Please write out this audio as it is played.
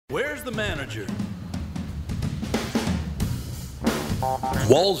Where's the manager?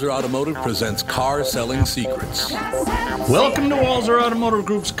 Walzer Automotive presents Car Selling Secrets. Welcome to Walzer Automotive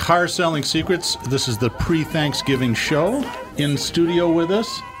Group's Car Selling Secrets. This is the pre-Thanksgiving show. In studio with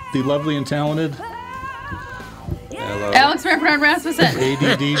us, the lovely and talented Hello. Alex Bernard Rasmussen.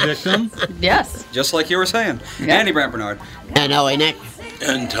 ADD victim. Yes. Just like you were saying. Yeah. Andy Brant Bernard. And LA Nick.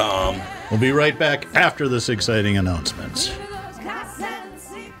 And Tom. We'll be right back after this exciting announcements.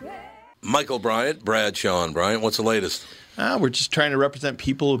 Michael Bryant, Bradshaw and Bryant, what's the latest? We're just trying to represent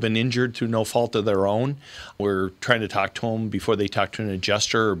people who've been injured through no fault of their own. We're trying to talk to them before they talk to an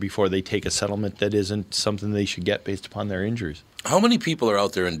adjuster or before they take a settlement that isn't something they should get based upon their injuries. How many people are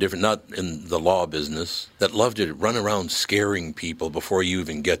out there in different, not in the law business, that love to run around scaring people before you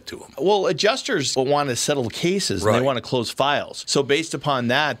even get to them? Well, adjusters want to settle cases and Right. they want to close files. So based upon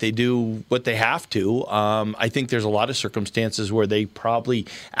that, they do what they have to. I think there's a lot of circumstances where they probably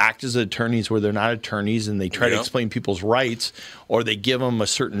act as attorneys where they're not attorneys and they try to explain people's rights or they give them a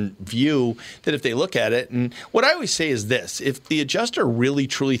certain view that if they look at it. And what I always say is this, if the adjuster really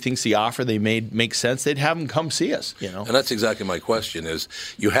truly thinks the offer they made makes sense, they'd have them come see us. And that's exactly my question is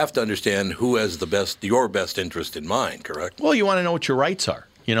you have to understand who has your best interest in mind, correct? Well, you want to know what your rights are.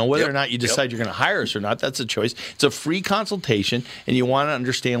 Whether or not you decide you're going to hire us or not, that's a choice. It's a free consultation, and you want to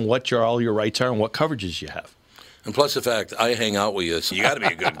understand what all your rights are and what coverages you have. And plus the fact I hang out with you, so you got to be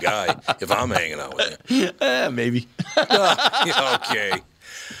a good guy if I'm hanging out with you. Maybe. Okay.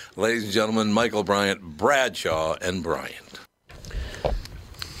 Ladies and gentlemen, Michael Bryant, Bradshaw and Bryant.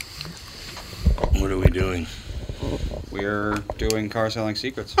 What are we doing? We're doing Car Selling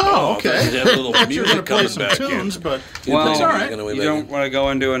Secrets. Oh, okay. That little I thought you were music going to play coming some back tunes, in. but Well, that's all right. You don't want to go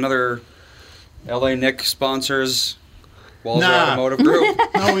into another LA Nick sponsors Walzer Automotive Group?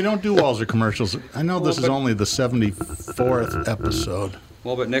 No, we don't do Walzer commercials. I know this is only the 74th episode.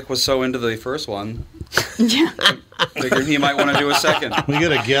 Well, but Nick was so into the first one. Figured he might want to do a second. We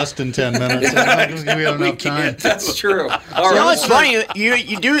get a guest in 10 minutes. I don't think we have enough time. That's true. All You know right. what's funny?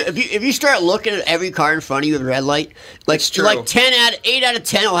 You do if you start looking at every car in front of you with a red light, like true. 8 out of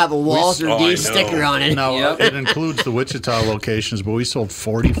 10 will have a Walzer I D know. sticker on it. Now, Yep. it includes the Wichita locations, but we sold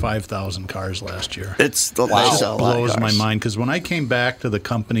 45,000 cars last year. It's the It just sell a lot of blows my cars. mind because when I came back to the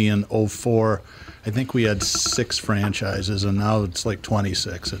company in 2004, I think we had 6 franchises, and now it's like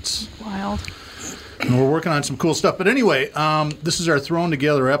 26. It's Wild. and we're working on some cool stuff. But anyway, this is our thrown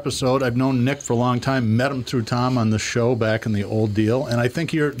together episode. I've known Nick for a long time, met him through Tom on the show back in the old deal, and I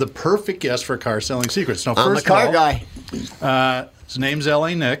think you're the perfect guest for Car Selling Secrets. Now, I'm a first car of all, guy. his name's LA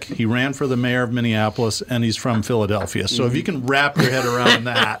Nick. He ran for the mayor of Minneapolis, and he's from Philadelphia. So if you can wrap your head around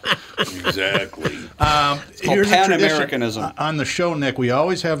that. Exactly. Here's a tradition. Pan-Americanism. On the show, Nick, we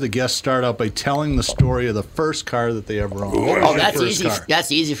always have the guests start out by telling the story of the first car that they ever owned. What was Oh, your that's first easy. car?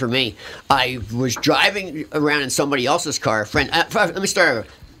 That's easy for me. I was driving around in somebody else's car. Let me start over.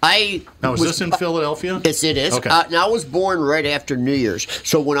 Now, is this in Philadelphia? Yes, it is. Okay. Now, I was born right after New Year's.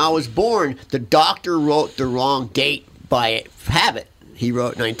 So when I was born, the doctor wrote the wrong date by habit. He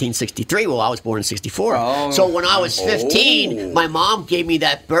wrote 1963. Well, I was born in 64. Oh. So when I was 15, my mom gave me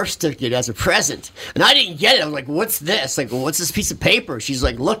that birth certificate as a present. And I didn't get it. I was like, what's this? Like, well, what's this piece of paper? She's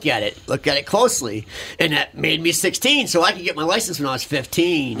like, look at it. Look at it closely. And that made me 16, so I could get my license when I was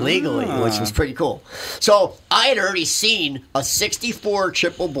 15 legally, which was pretty cool. So I had already seen a 64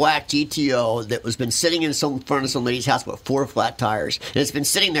 triple black GTO that was been sitting in front of some lady's house with 4 flat tires. And it's been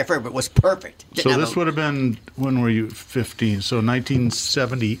sitting there forever. It was perfect. So this would have been, when were you 15? So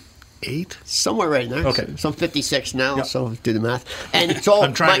 1978? Somewhere right in there. Okay. So I'm 56 now, so do the math. And so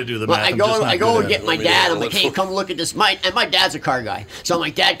I'm trying to do the math. I I'm just not I go good and at get it. my dad. I'm like, hey, come look at this. And my dad's a car guy. So I'm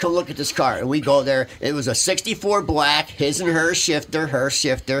like, Dad, come look at this car. And we go there. It was a 64 black, his and her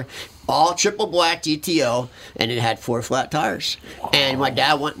shifter, all triple black GTO, and it had 4 flat tires. And my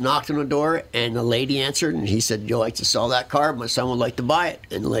dad went and knocked on the door, and the lady answered, and he said, you like to sell that car? My son would like to buy it.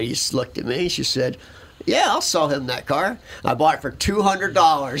 And the lady just looked at me, and she said, yeah, I'll sell him that car. I bought it for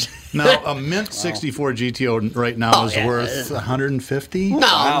 $200. Now, a mint 64 GTO right now is yeah. worth 150?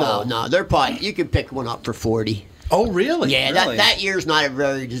 No. They're probably, you can pick one up for 40. Oh, really? Yeah, Really? that year's not a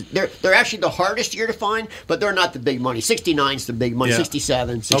very. They're actually the hardest year to find, but they're not the big money. 69's the big money. Yeah.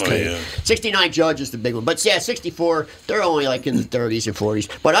 67, 68. Oh, yeah. 69 Judge is the big one. But yeah, 64, they're only like in the 30s and 40s.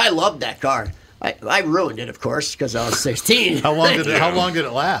 But I loved that car. I ruined it, of course, because I was 16. How long did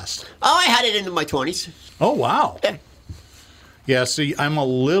it last? Oh, I had it into my 20s. Oh, wow. Yeah. Yeah, see, I'm a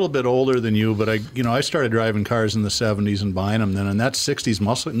little bit older than you, but I started driving cars in the 70s and buying them then, and that 60s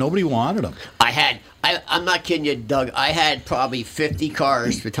muscle, nobody wanted them. I'm not kidding you, Doug. I had probably 50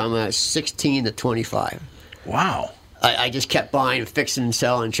 cars from the time I was 16 to 25. Wow. I just kept buying, fixing, and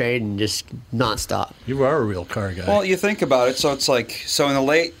selling, trading, just nonstop. You are a real car guy. Well, you think about it. So it's like, so in the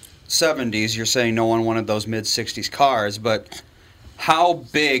late 70s, you're saying no one wanted those mid 60s cars, but how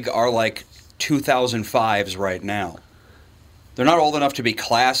big are like 2005s right now? They're not old enough to be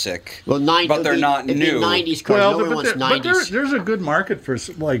classic, but they're not new. 90s cars. Well, Nobody wants 90s. there's a good market for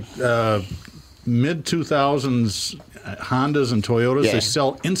like mid 2000s Hondas and Toyotas. Yeah. They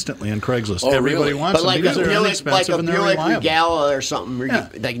sell instantly on Craigslist. Oh, Everybody really? wants But them like because a they're Buick, inexpensive and they're Buick reliable. Regala or something, Yeah.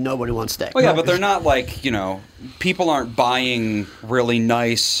 like nobody wants that. Well, yeah, but they're not like, people aren't buying really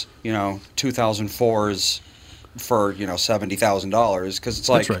nice, 2004s for, $70,000 because it's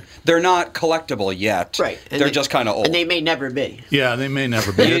like right. they're not collectible yet. Right. And They're just kind of old. And they may never be. Yeah, they may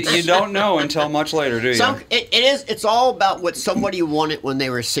never be. you don't know until much later, do you? It's all about what somebody wanted when they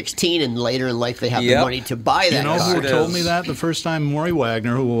were 16 and later in life they have the Yep. money to buy that You know car. who It told is. me that the first time? Maury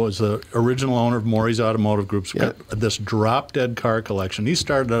Wagner, who was the original owner of Maury's Automotive Group's got this drop-dead car collection. He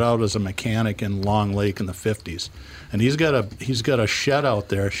started out as a mechanic in Long Lake in the 50s. And he's got a shed out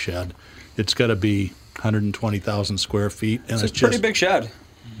there, It's got to be 120,000 square feet. And It's a it's pretty just big shed.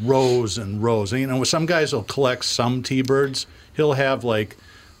 rows and rows. And, some guys will collect some T-Birds. He'll have like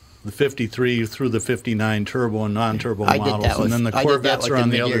the 53 through the 59 turbo and non-turbo I did models. that And with- then the I did that Corvettes with are the on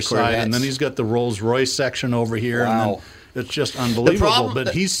the mid-year other side. And then Corvettes. he's got the Rolls-Royce section over here. Wow. And then it's just unbelievable. problem-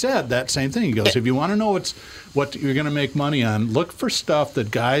 But he said that same thing. He goes, if you want to know what you're going to make money on, look for stuff that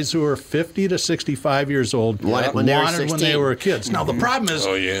guys who are 50 to 65 years old Wanted when they were wanted when 16. they were kids. Now, the problem is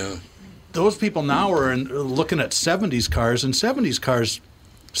Oh, yeah. those people now are looking at 70s cars, and 70s cars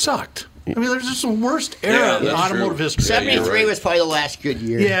sucked. I mean, there's just the worst Yeah, era in that's automotive true. history. Yeah, you're 73 right. was probably the last good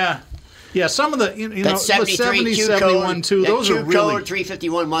year. Yeah, some of the, That the 73 70, Q 71 code, too, that those Q are really, code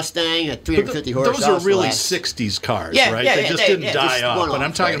 351 Mustang at 350 horse. those are really 60s cars, Yeah, right? yeah, they yeah, just they- didn't yeah, die just off. one But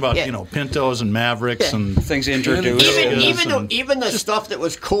I'm off, talking right, about, yeah. Pintos and Mavericks Yeah. and Things introduced. Even the stuff that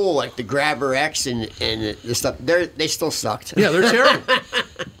was cool, like the Grabber X and the stuff, they still sucked. yeah, they're terrible.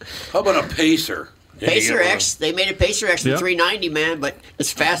 How about a Pacer? Yeah, you Pacer get one X, they made a Pacer X in Yep. 390, man, but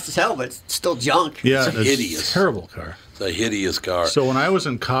it's fast as hell, but it's still junk. Yeah, It's hideous. a terrible car. It's a hideous car. So when I was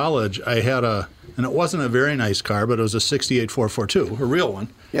in college, I had and it wasn't a very nice car, but it was a 68 442, a real one.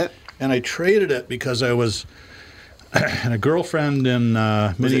 Yep. And I traded it because I had a girlfriend in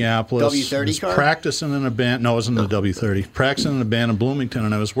Minneapolis. W30 was car? practicing in a band. No, it wasn't the W30. Practicing in a band in Bloomington,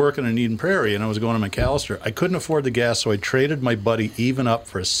 and I was working in Eden Prairie, and I was going to McAllister. I couldn't afford the gas, so I traded my buddy even up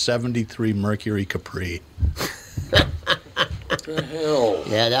for a 73 Mercury Capri. What the hell?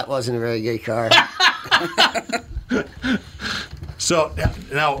 Yeah, that wasn't a very good car. So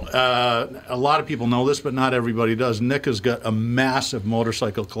now, a lot of people know this, but not everybody does. Nick has got a massive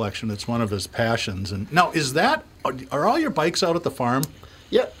motorcycle collection. It's one of his passions. And now, are all your bikes out at the farm?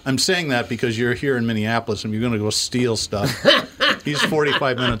 Yep. I'm saying that because you're here in Minneapolis and you're going to go steal stuff. He's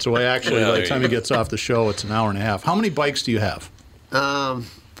 45 minutes away. Actually, Yeah, by the there time you he gets off the show, it's an hour and a half. How many bikes do you have? I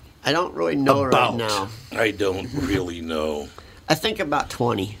don't really know About. right now. I don't really know. I think about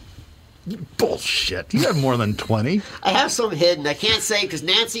 20. Bullshit. You have more than 20. I have some hidden. I can't say because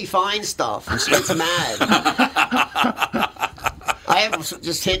Nancy finds stuff and she gets mad. I have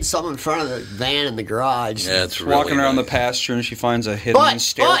just hid some in front of the van in the garage. Yeah, it's really Walking around the nice. pasture and she finds a hidden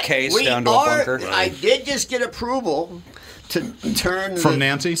staircase we down to a are- bunker. I did just get approval to turn From the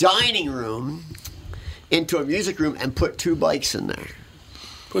Nancy? dining room into a music room and put 2 bikes in there.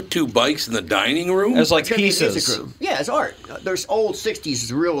 Put 2 bikes in the dining room? As like It's gonna be a music pieces. room. Yeah, it's art. There's old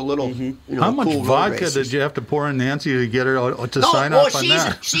 60s, real little, How much cool road vodka races. did you have to pour in Nancy to get her to No, sign well, off on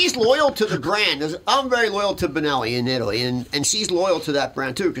that? she's loyal to the brand. I'm very loyal to Benelli in Italy, and she's loyal to that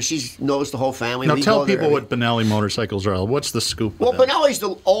brand too because she knows the whole family. Now We tell go there people every- what Benelli motorcycles are. What's the scoop? Well, with that? Benelli's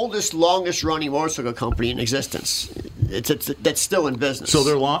the oldest, longest running motorcycle company in existence. That's still in business. So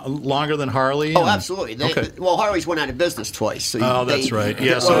they're longer than Harley? Oh, and- absolutely. Okay. Well, Harley's went out of business twice. So Oh, that's right.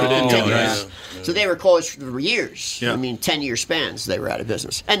 Yeah, so did well, Intel, yeah. right? So they were closed for years. Yeah. I mean, 10-year spans. They were out of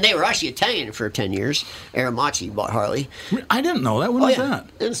business, and they were actually Italian for 10 years. Aramacci bought Harley. I didn't know that. When was that?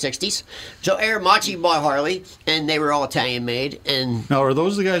 In the 60s. So Aramacci bought Harley, and they were all Italian made. And Now, are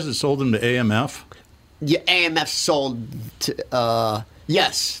those the guys that sold them to AMF? AMF sold to.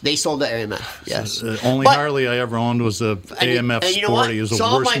 Yes, they sold to AMF. Yes. Only But- Harley I ever owned was the AMF and you know what? Sporty. It was the Some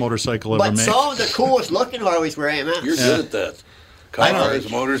of worst my- motorcycle ever But made. some of the coolest looking Harleys were AMF. You're good at that. I know. Cars,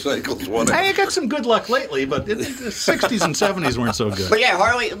 motorcycles, whatever. I got some good luck lately, but the 60s and 70s weren't so good. But yeah,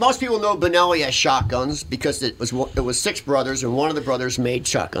 Harley. Most people know Benelli as shotguns because it was 6 brothers, and one of the brothers made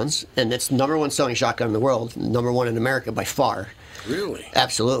shotguns, and it's the #1 selling shotgun in the world, #1 in America by far. Really?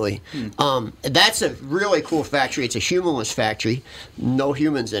 Absolutely. That's a really cool factory. It's a humanless factory, no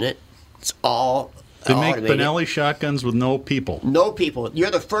humans in it. It's all They make automated. Benelli shotguns with no people. No people.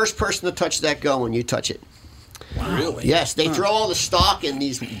 You're the first person to touch that gun when you touch it. Really? Yes, they throw all the stock in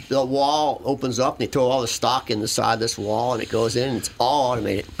these. The wall opens up, and they throw all the stock in the side of this wall, and it goes in. And it's all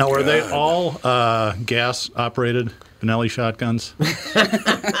automated. Now, are they all gas-operated Benelli shotguns?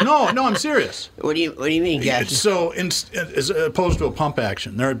 No, I'm serious. What do you mean, gas? So, as opposed to a pump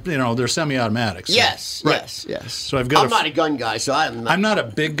action, they're semi-automatics. So. Yes, Right. yes. So I'm not a gun guy, so I'm not a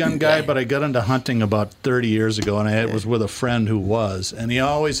big gun guy, but I got into hunting about 30 years ago, and I was with a friend who was, and he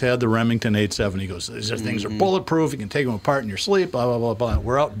always had the Remington 8.7. He goes, "These things are bulletproof. You can take them apart in your sleep." Blah blah blah blah.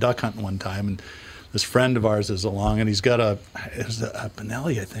 We're out duck hunting one time, and this friend of ours is along, and he's got a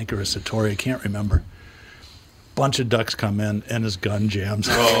Benelli, I think, or a Satori. I can't remember. Bunch of ducks come in, and his gun jams.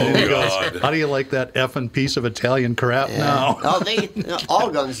 Oh, He God. goes, "How do you like that effing piece of Italian crap now?" All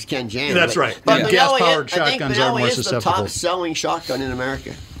guns can jam. That's right. But Yeah. Benelli Gas-powered I think shotguns are Benelli more is the susceptible. top-selling shotgun in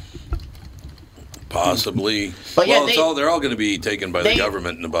America. Possibly. But yeah, They're all going to be taken by the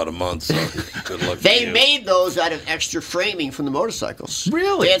government in about a month, so good luck to They you. made those out of extra framing from the motorcycles.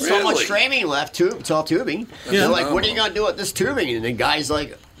 Really? They had so much Really? framing left, too. It's all tubing. They're like, what are you going to do with this tubing? And the guy's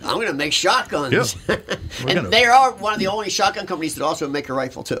like, I'm going to make shotguns. Yep. And they are one of the only shotgun companies that also make a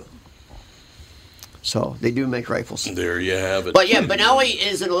rifle, too. So they do make rifles. There you have it. But yeah, Benelli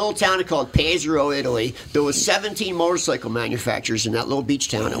is in a little town called Pesaro, Italy. There was 17 motorcycle manufacturers in that little beach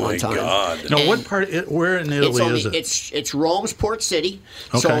town at one time. Oh, my God. Now, And what where in Italy is it? It's Rome's port city,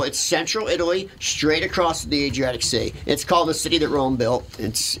 so Okay. it's central Italy, straight across the Adriatic Sea. It's called the city that Rome built.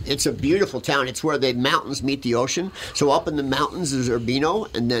 It's a beautiful town. It's where the mountains meet the ocean. So up in the mountains is Urbino,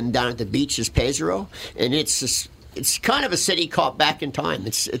 and then down at the beach is Pesaro, and it's kind of a city caught back in time.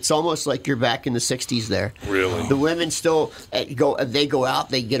 It's almost like you're back in the 60s there. Really? The women still go out,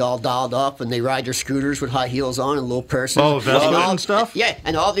 they get all dialed up, and they ride their scooters with high heels on and little purses. Oh, Vespa all- and stuff? Yeah,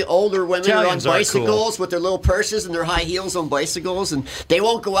 and all the older women Italians are on are cool. bicycles with their little purses and their high heels on bicycles, and they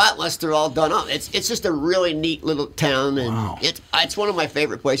won't go out unless they're all done up. It's just a really neat little town, and it's one of my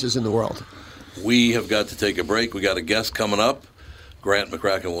favorite places in the world. We have got to take a break. We got a guest coming up. Grant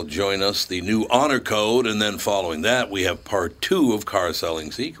McCracken will join us, the new honor code, and then following that, we have part 2 of Car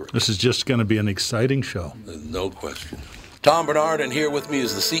Selling Secrets. This is just going to be an exciting show. No question. Tom Bernard, and here with me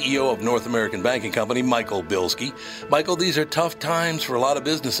is the CEO of North American Banking Company, Michael Bilski. Michael, these are tough times for a lot of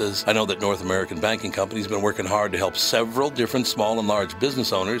businesses. I know that North American Banking Company has been working hard to help several different small and large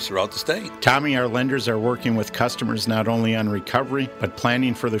business owners throughout the state. Tommy, our lenders are working with customers not only on recovery, but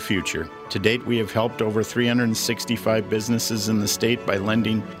planning for the future. To date, we have helped over 365 businesses in the state by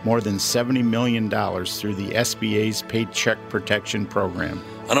lending more than $70 million through the SBA's Paycheck Protection Program.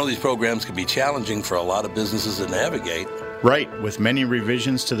 I know these programs can be challenging for a lot of businesses to navigate. Right, with many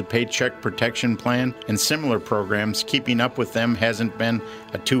revisions to the Paycheck Protection Plan and similar programs, keeping up with them hasn't been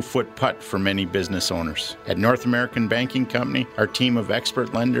a 2-foot putt for many business owners. At North American Banking Company, our team of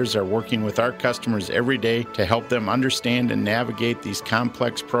expert lenders are working with our customers every day to help them understand and navigate these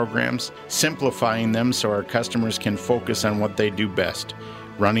complex programs, simplifying them so our customers can focus on what they do best,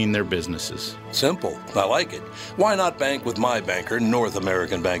 running their businesses. Simple. I like it. Why not bank with my banker, North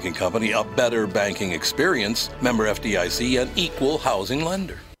American Banking Company, a better banking experience, member FDIC, and equal housing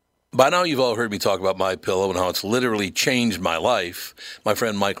lender? By now, you've all heard me talk about MyPillow and how it's literally changed my life. My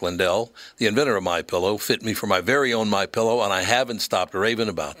friend Mike Lindell, the inventor of MyPillow, fit me for my very own MyPillow, and I haven't stopped raving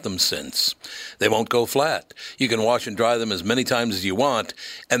about them since. They won't go flat. You can wash and dry them as many times as you want,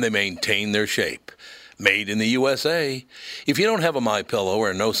 and they maintain their shape. Made in the USA. If you don't have a MyPillow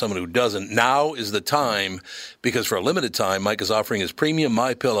or know someone who doesn't, now is the time, because for a limited time, Mike is offering his premium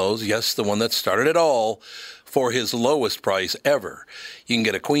MyPillows, yes, the one that started it all, for his lowest price ever. You can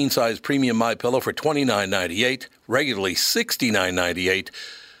get a queen-size premium MyPillow for $29.98, regularly $69.98.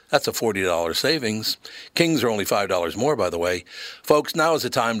 That's a $40 savings. Kings are only $5 more, by the way. Folks, now is the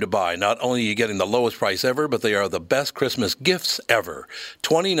time to buy. Not only are you getting the lowest price ever, but they are the best Christmas gifts ever.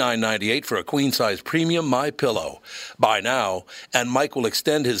 $29.98 for a queen-size premium MyPillow. Buy now, and Mike will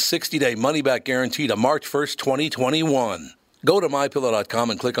extend his 60-day money-back guarantee to March 1st, 2021. Go to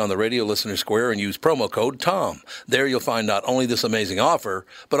MyPillow.com and click on the radio listener square and use promo code TOM. There you'll find not only this amazing offer,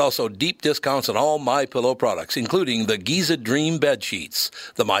 but also deep discounts on all MyPillow products, including the Giza Dream bed sheets,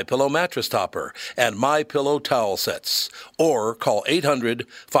 the MyPillow mattress topper, and MyPillow towel sets. Or call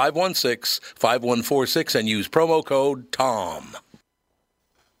 800-516-5146 and use promo code TOM.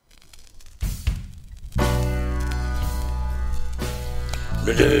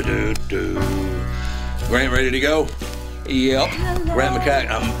 Grant, ready to go? Yep. Grant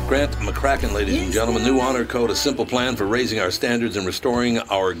McCracken, ladies and gentlemen. New honor code, a simple plan for raising our standards and restoring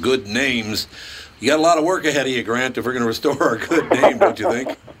our good names. You got a lot of work ahead of you, Grant, if we're going to restore our good name, don't you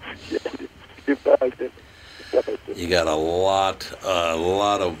think? You bet. You got a lot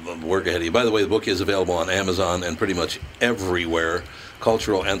of work ahead of you. By the way, the book is available on Amazon and pretty much everywhere.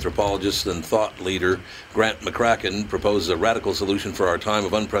 Cultural anthropologist and thought leader Grant McCracken proposes a radical solution for our time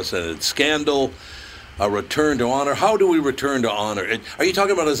of unprecedented scandal, a return to honor. How do we return to honor? Are you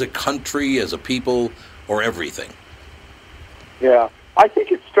talking about as a country, as a people, or everything? Yeah, I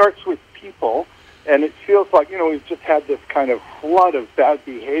think it starts with people, and it feels like, we've just had this kind of flood of bad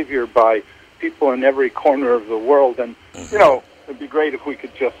behavior by people in every corner of the world, and, it'd be great if we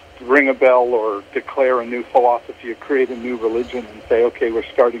could just ring a bell or declare a new philosophy or create a new religion and say, okay, we're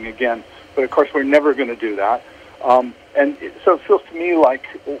starting again. But, of course, we're never going to do that. So it feels to me like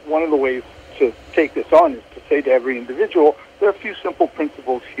one of the ways to take this on is to say to every individual, there are a few simple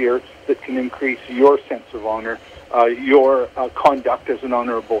principles here that can increase your sense of honor, your conduct as an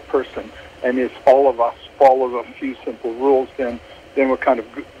honorable person. And if all of us follow a few simple rules, then we're kind of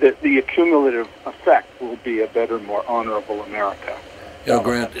the accumulative effect will be a better, more honorable America.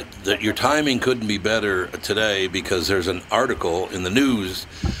 Grant, your timing couldn't be better today because there's an article in the news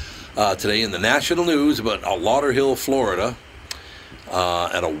today in the national news about Lauderhill, Florida,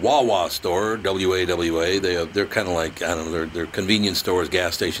 at a Wawa store, WAWA. They're kind of like, I don't know, they're convenience stores,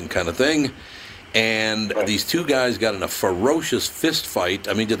 gas station kind of thing. And these two guys got in a ferocious fist fight.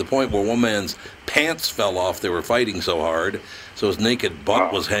 I mean, to the point where one man's pants fell off. They were fighting so hard. So his naked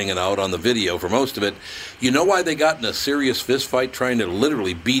butt was hanging out on the video for most of it. You know why they got in a serious fist fight, trying to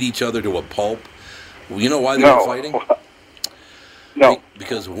literally beat each other to a pulp? You know why they were fighting? No.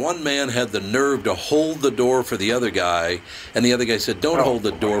 Because one man had the nerve to hold the door for the other guy, and the other guy said, "Don't hold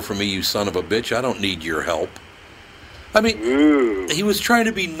the door for me, you son of a bitch. I don't need your help." I mean, he was trying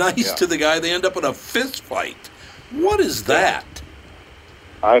to be nice to the guy. They end up in a fist fight. What is that?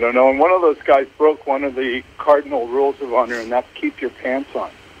 I don't know. And one of those guys broke one of the cardinal rules of honor, and that's keep your pants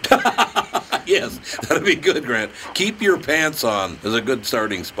on. Yes, that'd be good, Grant. Keep your pants on is a good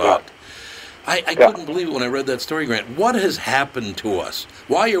starting spot. Yeah. I couldn't believe it when I read that story, Grant. What has happened to us?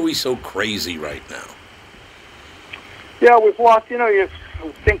 Why are we so crazy right now? Yeah, we've lost, you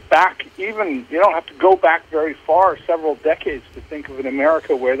think back, even, you don't have to go back very far, several decades, to think of an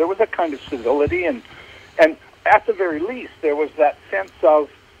America where there was a kind of civility, and at the very least, there was that sense of,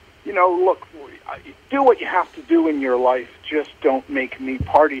 look, do what you have to do in your life, just don't make me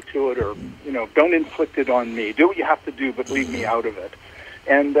party to it, or, don't inflict it on me. Do what you have to do, but leave me out of it.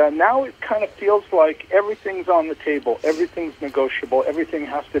 And now it kind of feels like everything's on the table, everything's negotiable, everything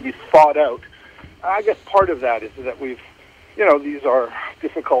has to be thought out. I guess part of that is that we've, these are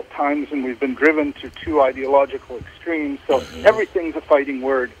difficult times, and we've been driven to two ideological extremes, so everything's a fighting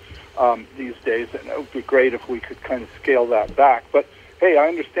word these days, and it would be great if we could kind of scale that back. But, hey, I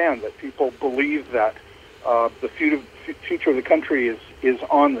understand that people believe that the future of the country is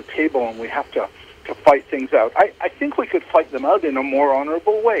on the table, and we have to fight things out. I think we could fight them out in a more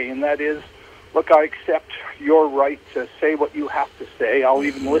honorable way, and that is, look, I accept your right to say what you have to say. I'll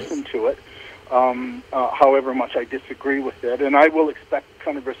even listen to it. However much I disagree with it, and I will expect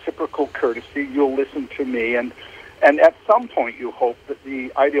kind of reciprocal courtesy. You'll listen to me, and at some point you hope that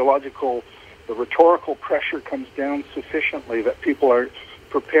the rhetorical pressure comes down sufficiently that people are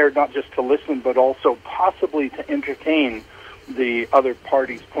prepared not just to listen, but also possibly to entertain the other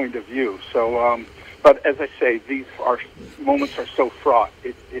party's point of view. So, but as I say, these moments are so fraught,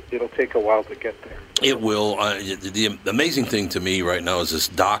 it'll take a while to get there. It will. The amazing thing to me right now is this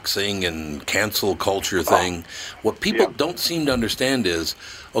doxing and cancel culture thing. What people don't seem to understand is,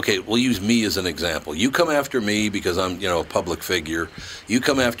 okay, we'll use me as an example. You come after me because I'm, a public figure. You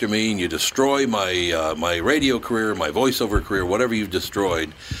come after me and you destroy my my radio career, my voiceover career, whatever you've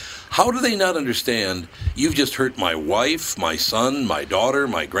destroyed. How do they not understand you've just hurt my wife, my son, my daughter,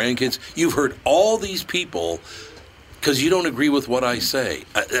 my grandkids? You've hurt all these people because you don't agree with what I say.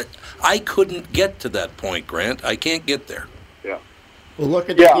 I couldn't get to that point, Grant. I can't get there. Yeah. Well, look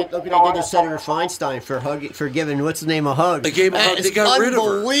at what they did to Senator Feinstein for giving what's the name a hug. They gave a hug. They got rid of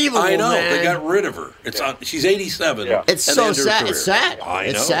her. Unbelievable, I know. man. They got rid of her. She's 87. Yeah. It's so sad. It's sad. I know.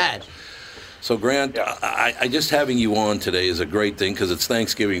 It's sad. So, Grant, I just having you on today is a great thing because it's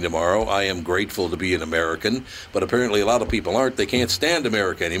Thanksgiving tomorrow. I am grateful to be an American, but apparently a lot of people aren't. They can't stand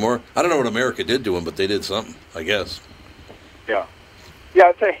America anymore. I don't know what America did to them, but they did something, I guess. Yeah. Yeah,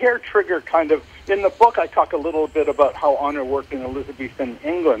 it's a hair trigger kind of. In the book, I talk a little bit about how honor worked in Elizabethan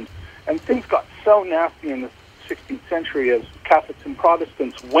England, and things got so nasty in the 16th century as Catholics and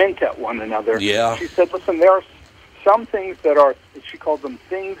Protestants went at one another. Yeah. She said, listen, there are some things that are, she called them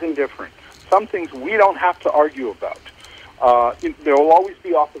things indifferent. Some things we don't have to argue about. There will always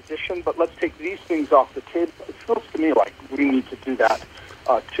be opposition, but let's take these things off the table. It feels to me like we need to do that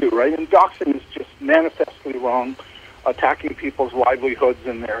too, right? And doxing is just manifestly wrong. attacking people's livelihoods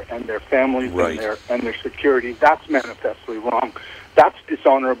and their families and their security. That's manifestly wrong. That's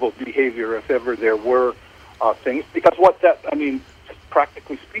dishonorable behavior if ever there were things. Because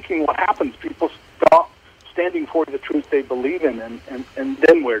practically speaking, what happens? People stop standing for the truth they believe in, and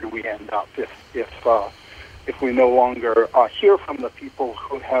then where do we end up if we no longer hear from the people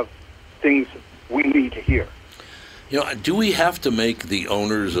who have things we need to hear? Do we have to make the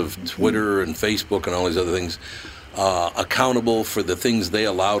owners of Twitter and Facebook and all these other things accountable for the things they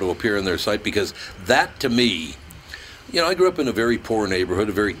allow to appear on their site? Because that, to me, I grew up in a very poor neighborhood,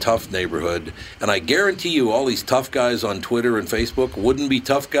 a very tough neighborhood, and I guarantee you all these tough guys on Twitter and Facebook wouldn't be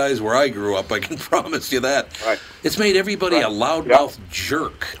tough guys where I grew up. I can promise you that. Right. It's made everybody a loudmouth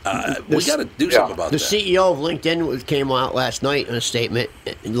jerk. We got to do something about that. The CEO of LinkedIn came out last night in a statement,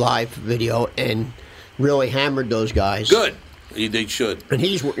 live video, and really hammered those guys. Good. They should. And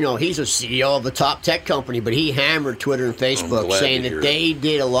he's a CEO of a top tech company, but he hammered Twitter and Facebook, saying that they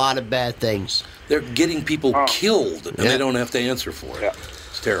did a lot of bad things. They're getting people killed, and they don't have to answer for it. Yeah.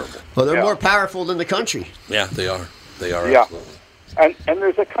 It's terrible. Well, they're more powerful than the country. Yeah, they are. They are, absolutely. And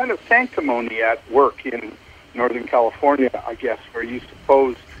there's a kind of sanctimony at work in Northern California, I guess, where you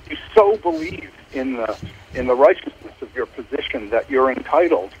so believe in the righteousness of your position that you're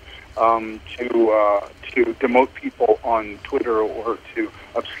entitled to demote people on Twitter or to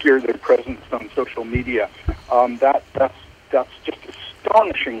obscure their presence on social media. That's just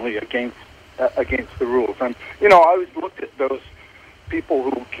astonishingly against the rules. And I always looked at those people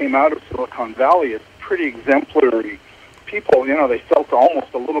who came out of Silicon Valley as pretty exemplary people. They felt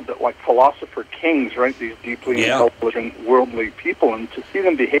almost a little bit like philosopher kings, right? These deeply intelligent, worldly people, and to see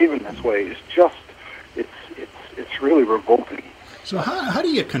them behave in this way is just it's really revolting. So how do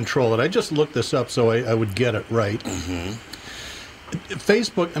you control it? I just looked this up so I would get it right. Mm-hmm.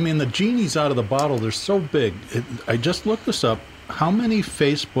 Facebook, the genie's out of the bottle. They're so big. I just looked this up. How many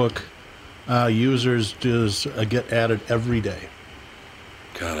Facebook users does get added every day?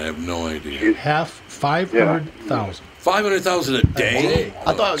 God, I have no idea. 500,000. 500,000 a day?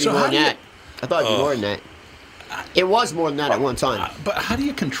 I thought it would be more than that. I thought it would be more than that. It was more than that at one time. But how do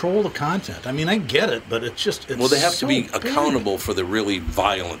you control the content? I get it, but it's they have to be accountable for the really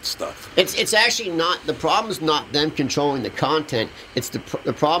violent stuff. It's actually not, the problem is not them controlling the content. It's the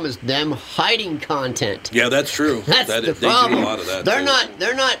problem is them hiding content. Yeah, that's true. That's the problem. They do a lot of that.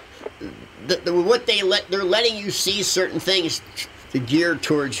 They're letting you see certain things geared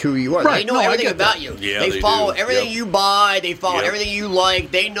towards who you are. Right. They know everything about you. Yeah, they follow everything you buy. They follow everything you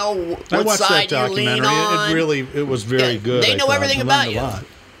like. They know what side you lean on. It was very good. They know everything about you.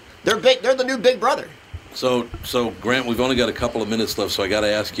 They're big. They're the new Big Brother. So Grant, we've only got a couple of minutes left, so I got to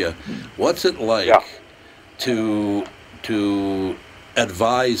ask you, what's it like to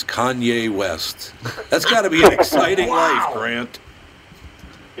advise Kanye West? That's got to be an exciting life, Grant.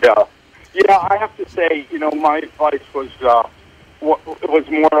 Yeah, I have to say, my advice was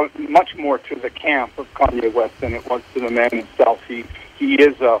much more to the camp of Kanye West than it was to the man himself. He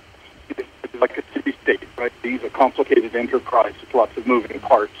is like a city state, right? He's a complicated enterprise with lots of moving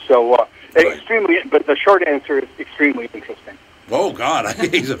parts. So but the short answer is extremely interesting. Oh God,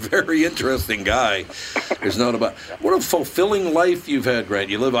 he's a very interesting guy. There's no doubt about. What a fulfilling life you've had, Grant.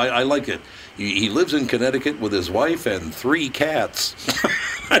 You live. I like it. He lives in Connecticut with his wife and 3 cats.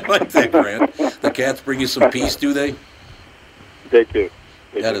 I like that, Grant. The cats bring you some peace, do they? They do.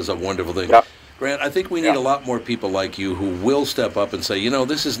 That is a wonderful thing. Yeah. Grant, I think we need a lot more people like you who will step up and say,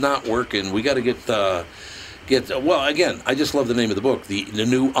 this is not working. We got to get well, again, I just love the name of the book, the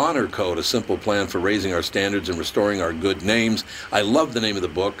New Honor Code, a simple plan for raising our standards and restoring our good names. I love the name of the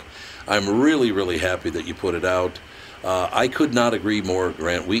book. I'm really, really happy that you put it out. I could not agree more,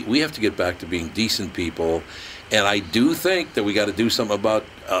 Grant. We have to get back to being decent people. And I do think that we got to do something about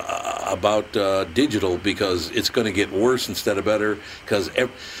digital, because it's going to get worse instead of better. Because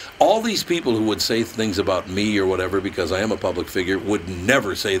all these people who would say things about me or whatever, because I am a public figure, would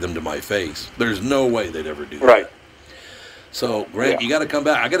never say them to my face. There's no way they'd ever do that. Right. So, Grant, you got to come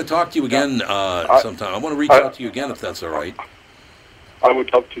back. I got to talk to you again sometime. I want to reach out to you again if that's all right. I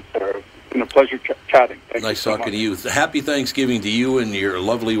would love to, sir. It's been a pleasure chatting. Thank nice you so talking to you. Happy Thanksgiving to you and your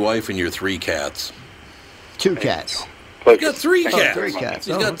lovely wife and your 3 cats. 2 cats. He's got 3 cats. 3 cats.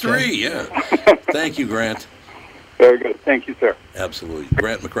 He's got 3, yeah. Thank you, Grant. Very good. Thank you, sir. Absolutely.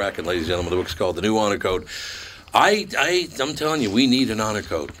 Grant McCracken, ladies and gentlemen. The book's called The New Honor Code. I'm telling you, we need an honor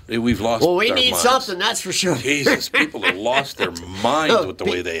code. We've lost our minds. Well, we need something, that's for sure. Jesus, people have lost their minds with the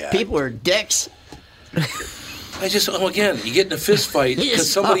way they act. People are dicks. Again, you get in a fist fight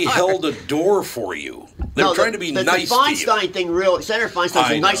because somebody held a door for you. They're trying to be nice the Feinstein thing, Senator Feinstein's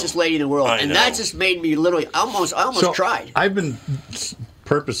the nicest lady in the world, and that just made me literally I almost cried. I've been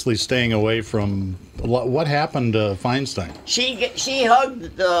purposely staying away from what happened to Feinstein. She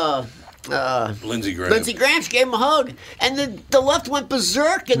hugged Lindsey Graham. Lindsey Graham, she gave him a hug, and the left went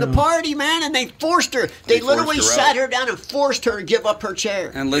berserk in the party, man, and they forced her. They literally sat her down and forced her to give up her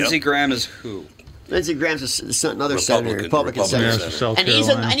chair. And Lindsey Graham is who? Lindsey Graham's another senator, Republican senator, and he's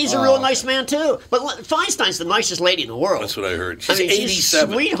a real nice man too. But Feinstein's the nicest lady in the world. That's what I heard. She's 87. She's a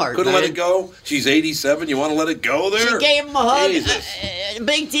sweetheart. Couldn't let it go. She's 87. You want to let it go there? She gave him a hug.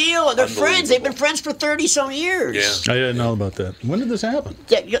 Big deal. They're friends. They've been friends for 30-some years. Yeah, I didn't know about that. When did this happen?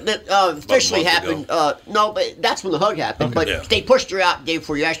 Officially happened. No, but that's when the hug happened. Okay. But they pushed her out the day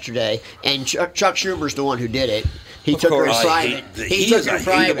before yesterday, and Chuck Schumer's the one who did it. He took her in private. He took her in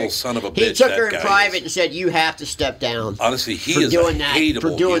private. Son of a bitch. He took her in private and said, "You have to step down." Honestly, he is a hateable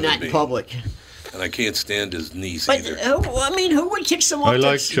for doing that in public. And I can't stand his niece either. Who would kick someone? I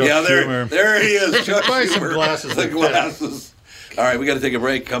like Chuck Schumer. There he is. Chuck Buy Schumer. some glasses. The glasses. All right, we got to take a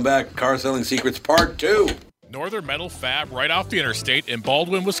break. Come back. Car Selling Secrets Part 2. Northern Metal Fab, right off the interstate in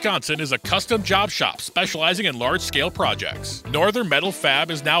Baldwin, Wisconsin, is a custom job shop specializing in large-scale projects. Northern Metal Fab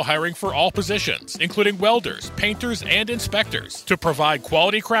is now hiring for all positions, including welders, painters, and inspectors, to provide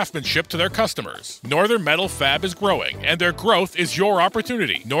quality craftsmanship to their customers. Northern Metal Fab is growing, and their growth is your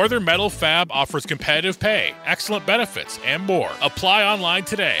opportunity. Northern Metal Fab offers competitive pay, excellent benefits, and more. Apply online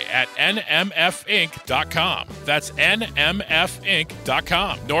today at nmfinc.com. That's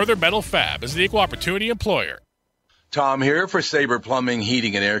nmfinc.com. Northern Metal Fab is the equal opportunity employer. Tom here for Sabre Plumbing,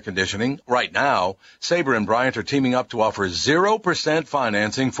 Heating, and Air Conditioning. Right now, Sabre and Bryant are teaming up to offer 0%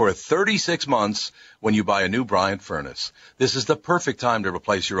 financing for 36 months when you buy a new Bryant furnace. This is the perfect time to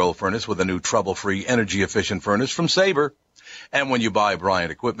replace your old furnace with a new trouble-free, energy-efficient furnace from Sabre. And when you buy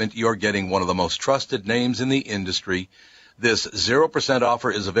Bryant equipment, you're getting one of the most trusted names in the industry. This 0% offer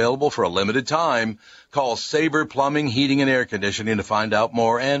is available for a limited time. Call Sabre Plumbing, Heating, and Air Conditioning to find out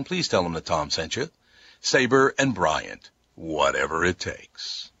more, and please tell them that Tom sent you. Sabre and Bryant, whatever it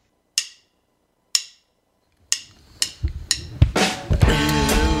takes.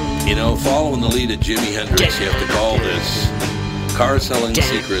 You know, following the lead of Jimi Hendrix, you have to call this Car Selling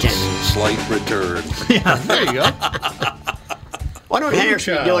Secrets Slight Return. Yeah, there you go. Wonder what Hendrix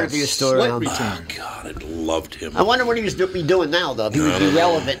would be doing if he was still around. Oh, God, I loved him. I wonder what he was doing now, though. If he would be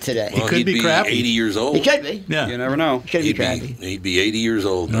relevant today. Well, he could be crappy. 80 years old. He could be. Yeah. You never know. He could be crappy. He'd be 80 years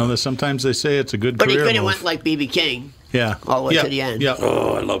old. Sometimes they say it's a good But career he could have move. went like B.B. King. Yeah. All the way to the end. Yeah.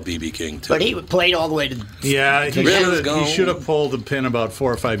 Oh, I love B.B. King, too. But he played all the way to Yeah, he should have pulled the pin about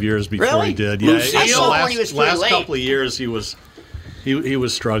 4 or 5 years before he did. Yeah, I saw when he was pretty last late. couple of years he was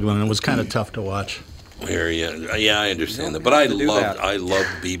struggling, and it was kind of tough to watch. Yeah, I understand that. But I loved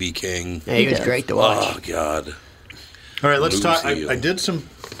B.B. King. Yeah, he was great to watch. Oh, God. All right, let's talk. I did some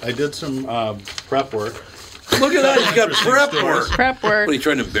prep work. Look at that. He's got prep work. Prep work. What, are you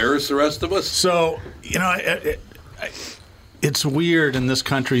trying to embarrass the rest of us? So, it's weird in this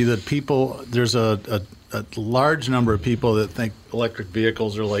country that there's a large number of people that think electric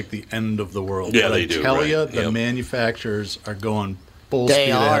vehicles are like the end of the world. Yeah, but they do. I tell you, the manufacturers are going full They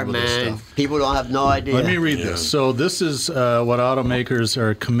speed are, ahead with this man. stuff. People don't have no idea. Let me read this. So this is what automakers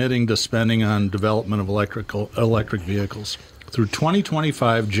are committing to spending on development of electric vehicles. Through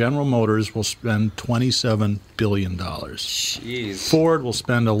 2025, General Motors will spend $27 billion. Jeez. Ford will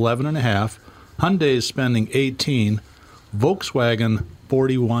spend $11.5. Hyundai is spending $18. Volkswagen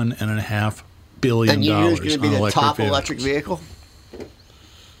 $41.5 billion and you know who's going to be on the electric top vehicles. electric vehicle?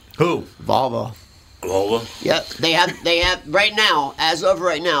 Who? Volvo. Volvo? Yep, they have right now, as of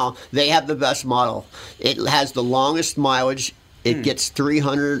right now, they have the best model. It has the longest mileage. It gets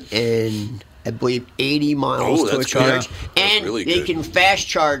 380 miles to a charge, and really they good. can fast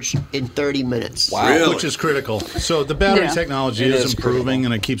charge in 30 minutes. Wow. Really? Which is critical. So the battery technology It is is improving, critical.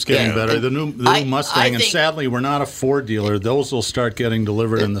 and it keeps getting Yeah. better. The new I Mustang, and think- sadly, we're not a Ford dealer. Those will start getting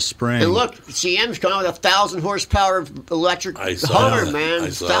delivered in the spring. And look, GM's coming out with 1,000 horsepower electric I saw Hummer, that. man. I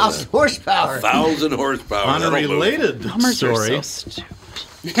saw 1,000 that. horsepower. 1,000 horsepower. On a That'll move. related Hummers are story, so stupid.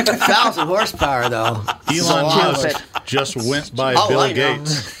 1,000 horsepower, though. Elon Musk Stupid. just went by Oh, Bill I know.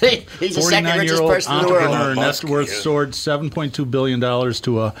 Gates. He's the second richest 49-year-old person in the world. entrepreneur Musk, net worth yeah. soared $7.2 billion to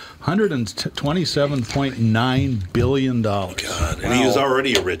 $127.9 billion. God, and he was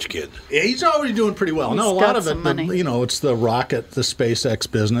already a rich kid. Yeah, he's already doing pretty well. No, a He's lot got of it, some money. it's the rocket, the SpaceX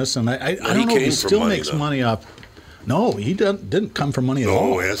business, and I don't know if came he from still money, makes though. money off. No, he didn't come from money at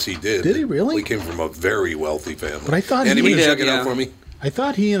all. Oh, yes, he did. Did he really? We came from a very wealtty family. But I thought Andy, he will you was- check it Yeah. out for me? I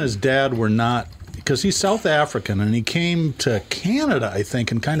thought he and his dad were not because he's South African, and he came to Canada, I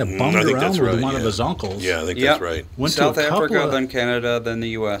think, and kind of bummed around with one of his uncles. Yeah, I think that's right. Went South to Africa, then Canada, then the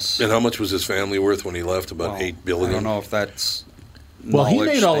U.S. And how much was his family worth when he left? About $8 billion? I don't know if that's Well, he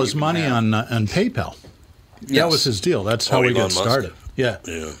made all his money on PayPal. Yes. That was his deal. That's how he got started. Yeah.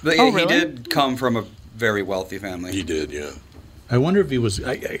 But really? He did come from a very wealthy family. He did, yeah. I wonder if he was.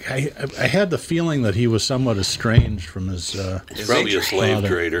 I had the feeling that he was somewhat estranged from his. He's probably a slave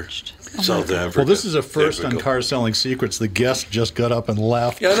trader, South Africa. Well, this is a first on Car Selling Secrets. The guest just got up and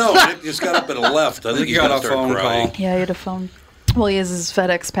left. Yeah, no, Nick just got up and left. I think he got a phone call. Yeah, he had a phone. Well, he has his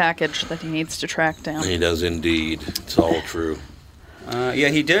FedEx package that he needs to track down. He does indeed. It's all true. Yeah,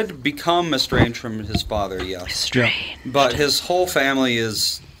 he did become estranged from his father. Yes, estranged. But his whole family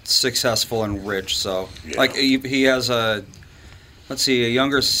is successful and rich. So, like, he has a. Let's see, a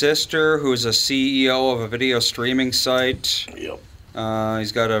younger sister who's a CEO of a video streaming site. Yep.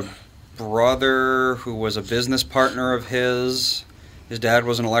 He's got a brother who was a business partner of his. His dad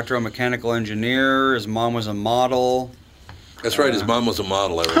was an electromechanical engineer. His mom was a model. That's right. His mom was a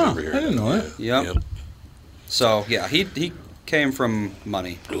model. I remember hearing. I didn't know that. Yep. So yeah, he came from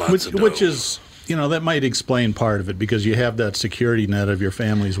money. Which is, that might explain part of it, because you have that security net of your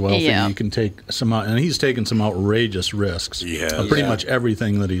family's wealth, and you can take some out, and he's taken some outrageous risks. Yeah, pretty much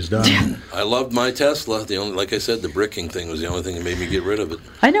everything that he's done. I loved my Tesla. Like I said, the bricking thing was the only thing that made me get rid of it.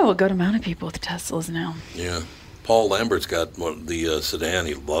 I know a good amount of people with Teslas now. Yeah. Paul Lambert's got the sedan.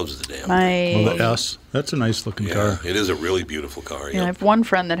 He loves the damn thing. Well, the S. That's a nice looking car. It is a really beautiful car. Yeah, I have one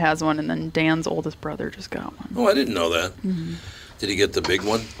friend that has one, and then Dan's oldest brother just got one. Oh, I didn't know that. Mm-hmm. Did he get the big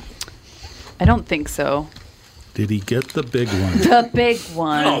one? I don't think so. Did he get the big one? The big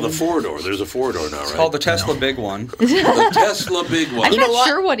one. No, the 4-door. There's a 4-door now, right? It's called the Tesla Big One. The Tesla Big One. I'm not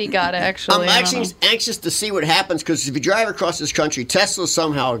sure what he got, actually. I'm actually anxious to see what happens, because if you drive across this country, Tesla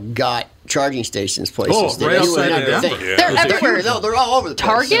somehow got charging stations places. Right outside of Denver. They're everywhere. No, they're all over the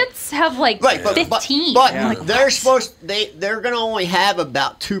place. Targets have like 15. But they're they're going to only have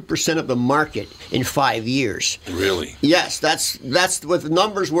about 2% of the market in 5 years. Really? Yes, that's what the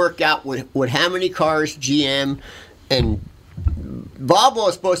numbers work out with how many cars GM and Volvo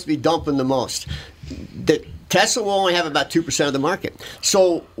is supposed to be dumping the most. The Tesla will only have about 2% of the market.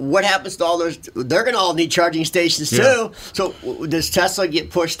 So what happens to all those? They're going to all need charging stations too. Yeah. So does Tesla get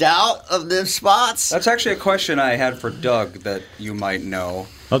pushed out of the spots? That's actually a question I had for Doug that you might know.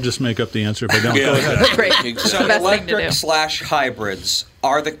 I'll just make up the answer if I don't. Go ahead. Great. So electric/hybrids,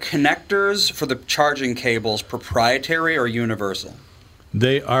 are the connectors for the charging cables proprietary or universal?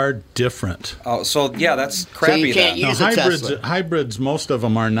 They are different. Oh, so yeah, that's crappy. So you can't use a Tesla. Hybrids, most of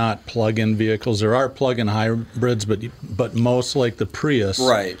them are not plug-in vehicles. There are plug-in hybrids, but most, like the Prius,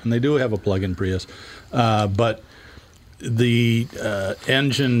 right? And they do have a plug-in Prius, but the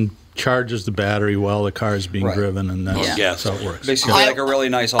engine charges the battery while the car is being driven, and that's how it works. Basically, like a really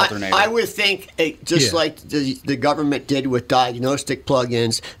nice alternator. I would think, like the government did with diagnostic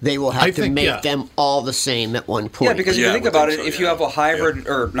plug-ins, they will have to make them all the same at one point. Yeah, because if you think about it, if you have a hybrid,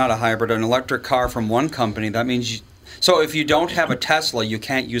 or not a hybrid, an electric car from one company, that means so if you don't have a Tesla, you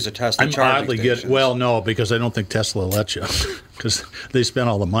can't use a Tesla charging station. Well, no, because I don't think Tesla lets you, because they spent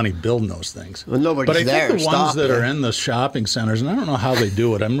all the money building those things. Well, nobody's but I there. think the ones that are in the shopping centers, and I don't know how they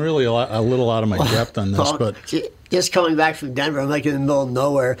do it. I'm really a little out of my depth on this, but. Just coming back from Denver, I'm like in the middle of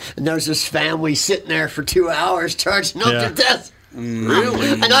nowhere, and there's this family sitting there for 2 hours charging up their Tesla.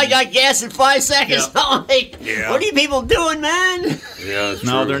 Really? And I got gas in 5 seconds. Yeah. I'm like, what are you people doing, man? Yeah,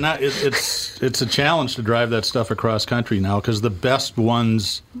 no, they're not. It's a challenge to drive that stuff across country now, because the best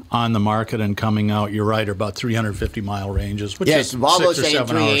ones on the market and coming out, you're right, are about 350-mile ranges, which is 6 or 7 hours.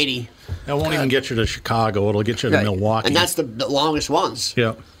 380. That won't even get you to Chicago. It'll get you to Milwaukee. And that's the longest ones.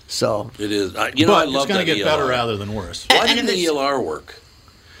 Yeah. So it is. I love that it's going to get better rather than worse. Why didn't the ELR work?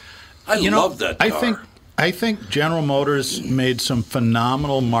 I love that car. I think General Motors made some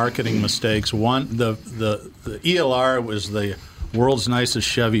phenomenal marketing mistakes. One, the ELR was the world's nicest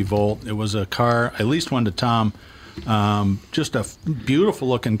Chevy Volt. It was a car, I leased one to Tom, just a beautiful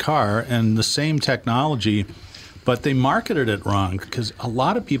looking car and the same technology, but they marketed it wrong, because a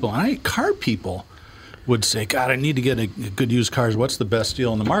lot of people, and car people, would say, God, I need to get a good used car. What's the best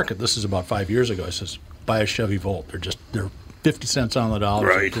deal in the market? This is about 5 years ago. I says, buy a Chevy Volt. They're 50 cents on the dollar.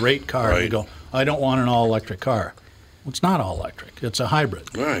 Right. It's a great car. Right. You go, I don't want an all-electric car. Well, it's not all-electric. It's a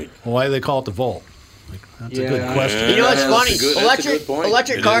hybrid. Right. Well, why do they call it the Volt? That's a good question. You know what's funny? That's a good point.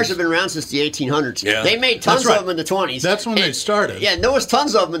 Electric cars have been around since the 1800s. Yeah. They made tons That's right. of them in the 20s. That's when they started. Yeah, there was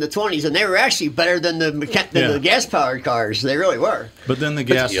tons of them in the 20s, and they were actually better than the gas-powered cars. They really were. But then the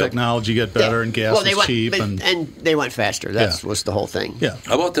gas technology got better, and gas was cheap. And they went faster. That was the whole thing. Yeah.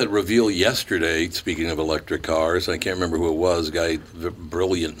 How about that reveal yesterday, speaking of electric cars? I can't remember who it was. A guy,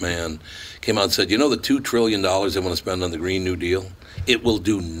 brilliant man, came out and said, the $2 trillion they want to spend on the Green New Deal, it will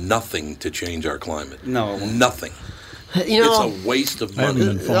do nothing to change our climate. No. Nothing. It's a waste of money.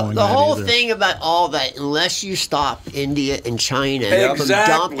 The whole thing about all that, unless you stop India and China from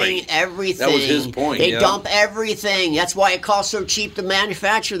dumping everything. That was his point. They dump everything. That's why it costs so cheap to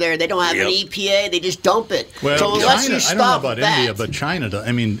manufacture there. They don't have an EPA. They just dump it. Well, so unless China, you stop I don't know about that, India, but China does.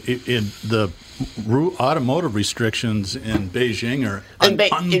 I mean, the automotive restrictions in Beijing are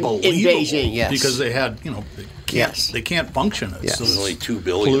unbelievable. In Beijing, yes. Because they had, they can't function. Yes. There's only 2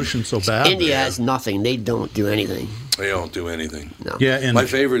 billion. Pollution so bad. India has nothing. They don't do anything. They don't do anything. No. Yeah, and my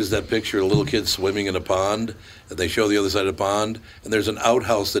favorite is that picture of a little kid swimming in a pond, and they show the other side of the pond, and there's an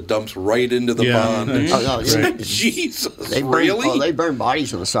outhouse that dumps right into the pond. Right. Jesus, They burn, really? they burn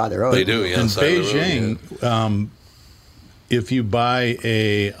bodies on the side of the road. They do, yeah. In side of the road, Beijing, if you buy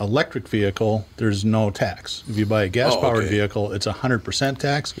a electric vehicle, there's no tax. If you buy a gas-powered vehicle, it's 100%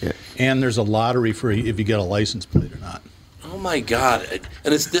 tax, and there's a lottery for if you get a license plate or not. Oh my God!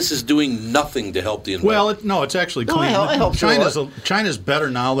 And this is doing nothing to help the environment. Well, it's actually clean. I hope so. China's better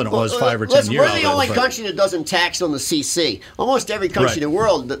now than it was 5 or 10 years ago. We're the only country that doesn't tax on the CC. Almost every country in the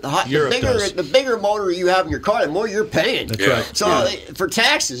world, the bigger motor you have in your car, the more you're paying. That's right. So for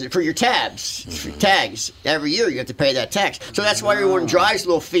taxes, for your tags, every year you have to pay that tax. So that's why everyone drives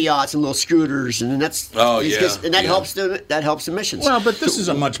little Fiats and little scooters, and that helps emissions. Well, but this is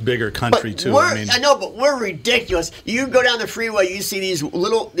a much bigger country too. I know, but we're ridiculous. You go down the freeway, you see these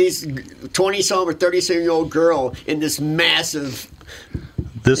 20-some or 30-some-year-old girl in this massive.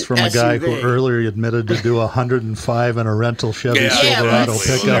 This from a guy who SUV. earlier admitted to do 105 in a rental Chevy Silverado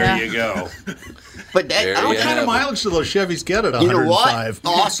pickup. There you go. But what kind of mileage do those Chevys get at 105? You know what?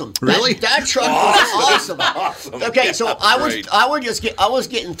 Awesome. Really? That truck was awesome. Okay, so I was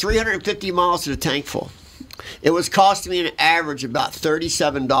getting 350 miles to the tank full. It was costing me an average about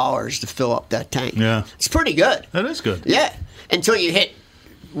 $37 to fill up that tank. Yeah, it's pretty good. That is good. Yeah, until you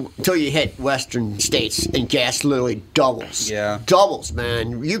hit western states and gas literally doubles. Yeah, doubles,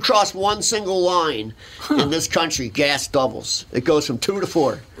 man. You cross one single line in this country, gas doubles. It goes from 2 to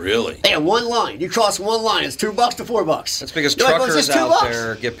 4. Really? Yeah, one line. You cross one line, it's $2 to $4. That's because truckers out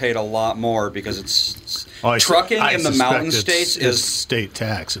there get paid a lot more because it's. Trucking in the mountain states is state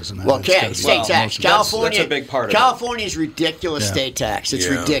tax, isn't it? Well, state tax. California, that's a big part of California's ridiculous state tax. It's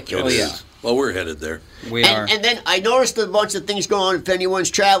ridiculous. It is. Well, we're headed there. We are. And then I noticed a bunch of things going on. If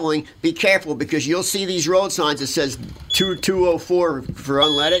anyone's traveling, be careful because you'll see these road signs that says 204 for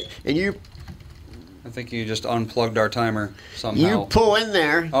unleaded, and I think you just unplugged our timer somehow. You pull in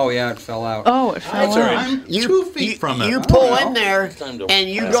there. Oh, yeah, it fell out. Oh, it fell out. I'm 2 feet from it. You pull in there, and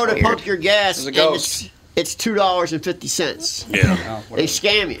you go to pump your gas, and it's $2.50. Yeah. They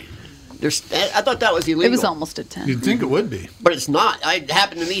scam you. I thought that was illegal. It was almost at 10. You'd think it would be. But it's not. It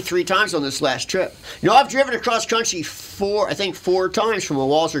happened to me 3 times on this last trip. I've driven across country 4 times from a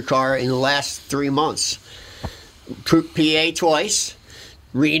Walser car in the last 3 months. PA twice,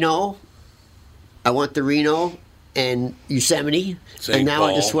 Reno. I went to Reno and Yosemite, and now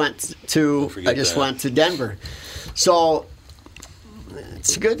I just went to Denver. So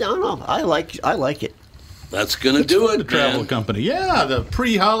it's good. I don't know. I like it. That's going to do it, the travel company. Yeah, the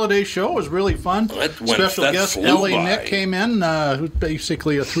pre-holiday show was really fun. Special guest L.A. Nick came in, who's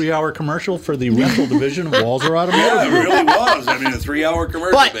basically a 3-hour commercial for the rental division of Walser Automotive. Yeah, it really was. I mean, a 3-hour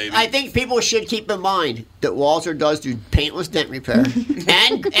commercial, but baby. I think people should keep in mind that Walser does do paintless dent repair.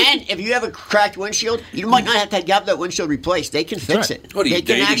 and if you have a cracked windshield, you might not have to have that windshield replaced. They can fix it. What are you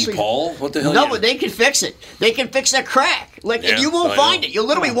dating, Paul? What the hell? No, but they can fix it. They can fix that crack. And you won't find it. You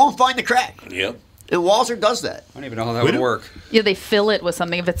literally won't find the crack. Yep. And Walser does that. I don't even know how that would work. Yeah, they fill it with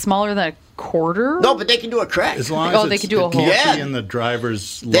something. If it's smaller than a quarter? No, but they can do a crack. As long as they can do a whole. Yeah, in the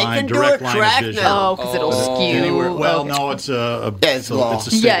driver's line, direct line of vision. Oh, because it'll skew. Anywhere. Well, no, it's a state line.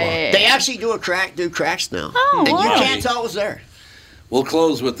 They actually do cracks now. Oh, and wow. you can't tell it was there. We'll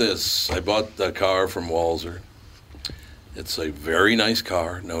close with this. I bought a car from Walser. It's a very nice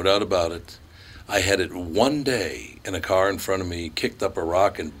car, no doubt about it. I had it one day, and a car in front of me kicked up a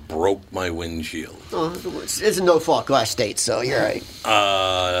rock and broke my windshield. Oh, it's a no-fault glass state, so you're right.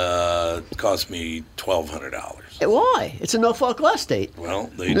 It cost me $1,200. Why? It's a no-fault glass state. Well,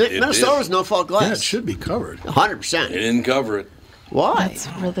 Minnesota's no-fault glass. Yeah, it should be covered. 100%. They didn't cover it. Why? That's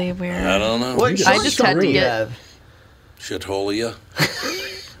really weird. I don't know. What I insurance just had to company do you get- have? Shitholia.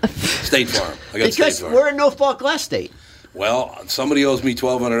 State Farm. I got Because State Farm. we're in no fault glass state. Well, somebody owes me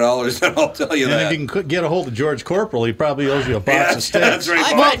 $1,200, and I'll tell you And that. if you can get a hold of George Corporal, he probably owes you a box of steaks. That's right.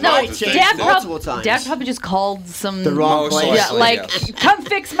 I've Box had mine of changed steaks. multiple times. Dad probably just called some The wrong Most place. Yeah, likely, like yes. come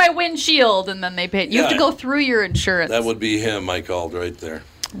fix my windshield, and then they pay. You have to Yeah. go through your insurance. That would be him I called right there.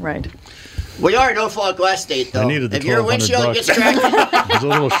 right. We are a no fault glass state, though. I needed the If your windshield $1,200 gets cracked, I was a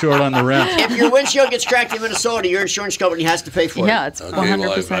little short on the rent. if your windshield gets cracked in Minnesota, your insurance company has to pay for Yeah, it. it's Okay,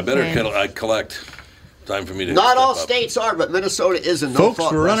 100%. well, I better paid. collect. Time for me to Not step all up. states are, but Minnesota is a no Folks,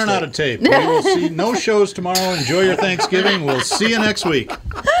 fault we're glass running out state. of tape. We will see no shows tomorrow. Enjoy your Thanksgiving. We'll see you next week.